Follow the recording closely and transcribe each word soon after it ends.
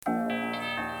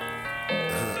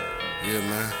Yeah,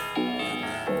 man.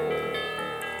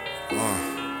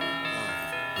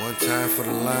 One time for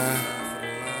the line,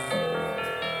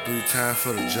 3 times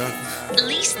for the junkies,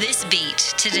 Release this beat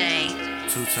today.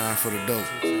 2 times for the dope.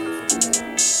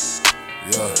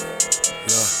 Yeah,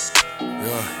 yeah,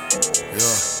 yeah,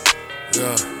 yeah,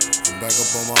 yeah. I'm back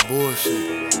up on my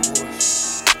bullshit.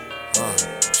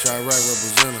 Chirac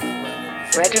representing.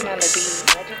 Regiment on the beat.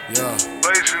 Yeah.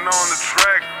 Blazing on the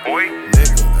track, boy.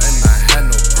 Nigga, and I had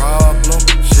no problem.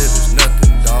 Shit is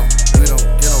nothing, dawg. We don't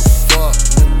get no fuck,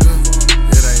 nigga.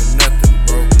 It ain't nothing,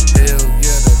 bro. Hell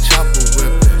yeah, that chopper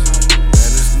whipping.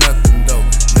 Man, it's nothing, though.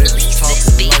 Niggas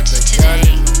talking like they got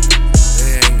it.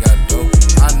 They ain't got dope.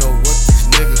 I know what these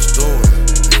niggas doing.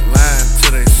 They lying to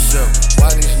theyself.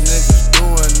 Why these niggas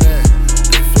doing that?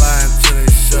 They flying to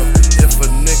theyself. If a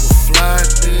nigga fly,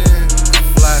 then I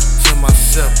fly to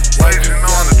myself. Why you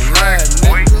gotta lie,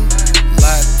 nigga?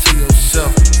 Lie to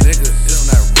yourself, nigga. It's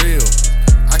not real.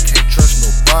 I can't trust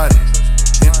nobody.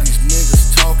 If these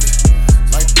niggas talking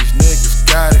like these niggas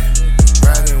got it,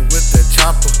 riding with that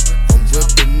chopper, I'm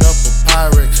whipping up a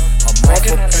Pyrex. I'm off up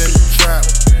in the trap,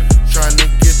 trying to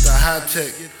get the high tech,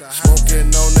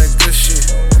 smoking on that good shit.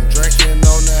 I'm drinking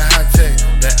on that high tech.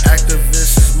 That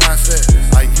activist is my set.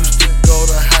 I used to go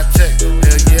to high tech.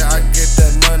 Hell yeah, I get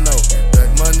that money, that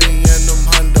money and them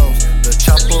hundos. The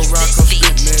chopper rock a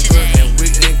stick, nigga, and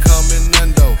we ain't coming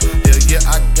none though. Hell yeah,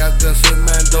 I got guns with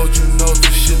Mando, you know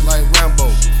this shit like Rambo.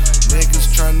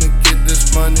 Niggas tryna get this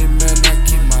money, man, I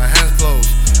keep my hands closed,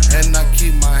 and I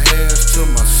keep my hands to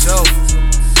myself.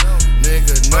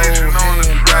 Nigga, no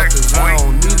handout, cause I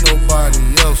don't need nobody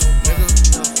else, nigga.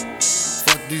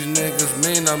 Fuck these niggas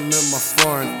mean I'm in my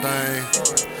foreign thing.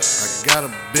 I got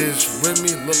a bitch with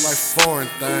me, look like foreign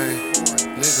thing.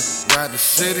 Nigga ride the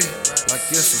city like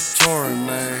it's a touring,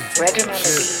 man. Regiment on the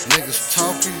Shit, beat. niggas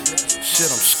talking, shit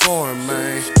I'm scoring,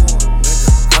 man. Nigga,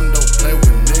 I don't play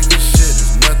with niggas, shit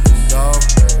is nothing, dawg.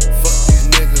 Fuck these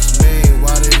niggas mean,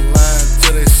 why they lying to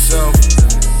theyself?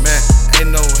 Man,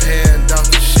 ain't no handout,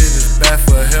 this shit is bad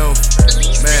for health.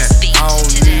 Release Man, this beat I don't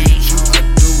today. need you, I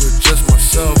do it just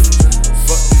myself.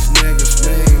 Fuck these niggas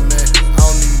mean, man, I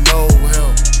don't need no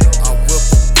help. I whip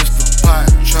up just the pot,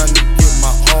 trying to get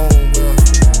my own wealth.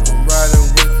 I'm riding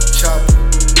with the chopper,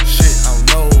 shit, I don't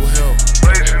know help.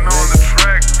 Blazing on the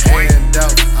track, boy.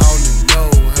 Handouts, I don't need no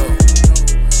help.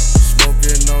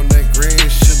 Smoking on that green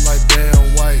shit like damn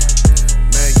white.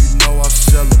 Man, you know I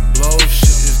sell a blow,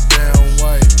 shit is damn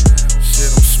white.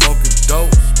 Shit, I'm smoking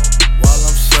dope while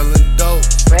I'm selling dope.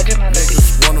 Regiment on the beat.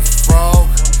 Niggas wanna frog,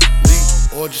 leap,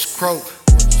 or just croak.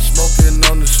 Smoking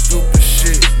on the stupid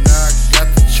shit, now I got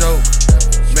the choke.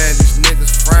 Man, these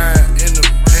niggas frying in the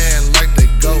pan like they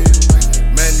go.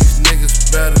 Man, these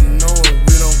niggas better knowin'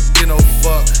 we don't get no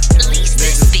fuck. Release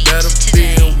this Niggas beat better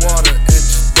be today. in water and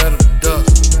just better duck.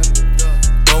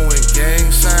 Throwing gang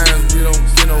signs, we don't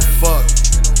get no fuck.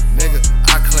 Nigga,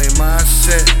 I claim my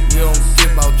set, we don't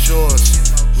care about yours.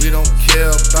 We don't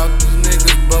care about these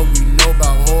niggas, but we know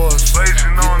about whores.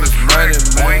 Blazing on Get the this track, money,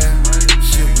 boy. man.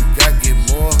 Shit, we gotta get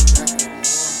more.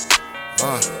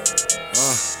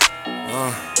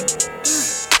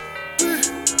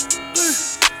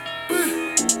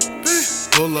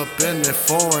 Pull up in that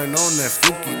foreign on that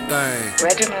fluky thing.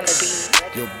 Regiment on the beat.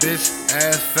 Your bitch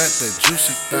ass fat, that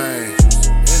juicy thing.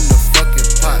 In the fucking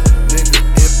pot, nigga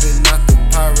imping out the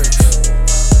Pyrex.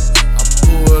 I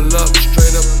pull up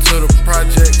straight up to the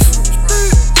projects.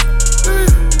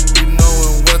 You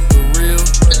knowin' what the real.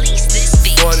 Release this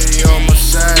beat 40 on my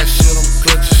today. side, shit, I'm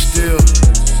clutching still.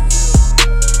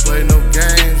 Play no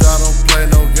games, I don't play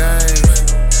no games.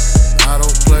 I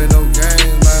don't play no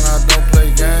games, man, I don't play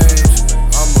games.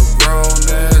 I'm a grown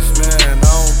ass man,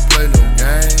 I don't play no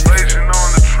games. Blazing on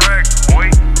the track, boy.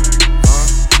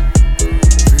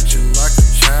 Treat you like a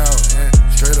child and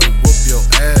straight up whoop your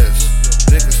ass.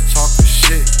 Niggas talking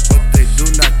shit, but they do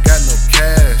not got no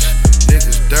cash.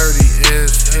 Niggas dirty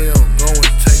as hell, go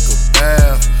and take a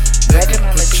bath. Nigga,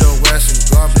 put your ass in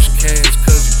garbage cans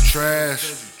cause you trash.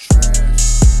 Man,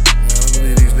 let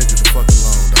me leave these niggas the fuck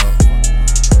alone, dog.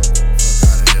 Fuck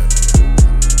out of here,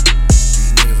 nigga.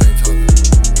 These niggas ain't talking.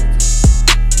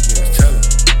 These niggas telling.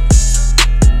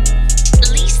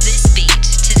 Release this beat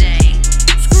today.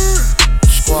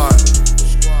 Squad.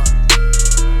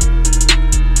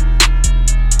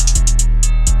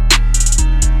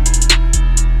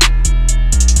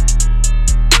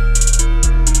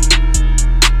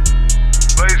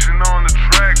 Blazing on the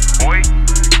track, boy.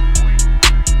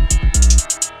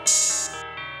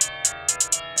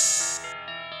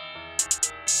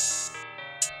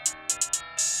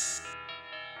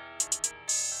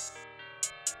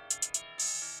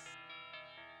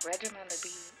 Regiment on the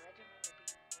beat.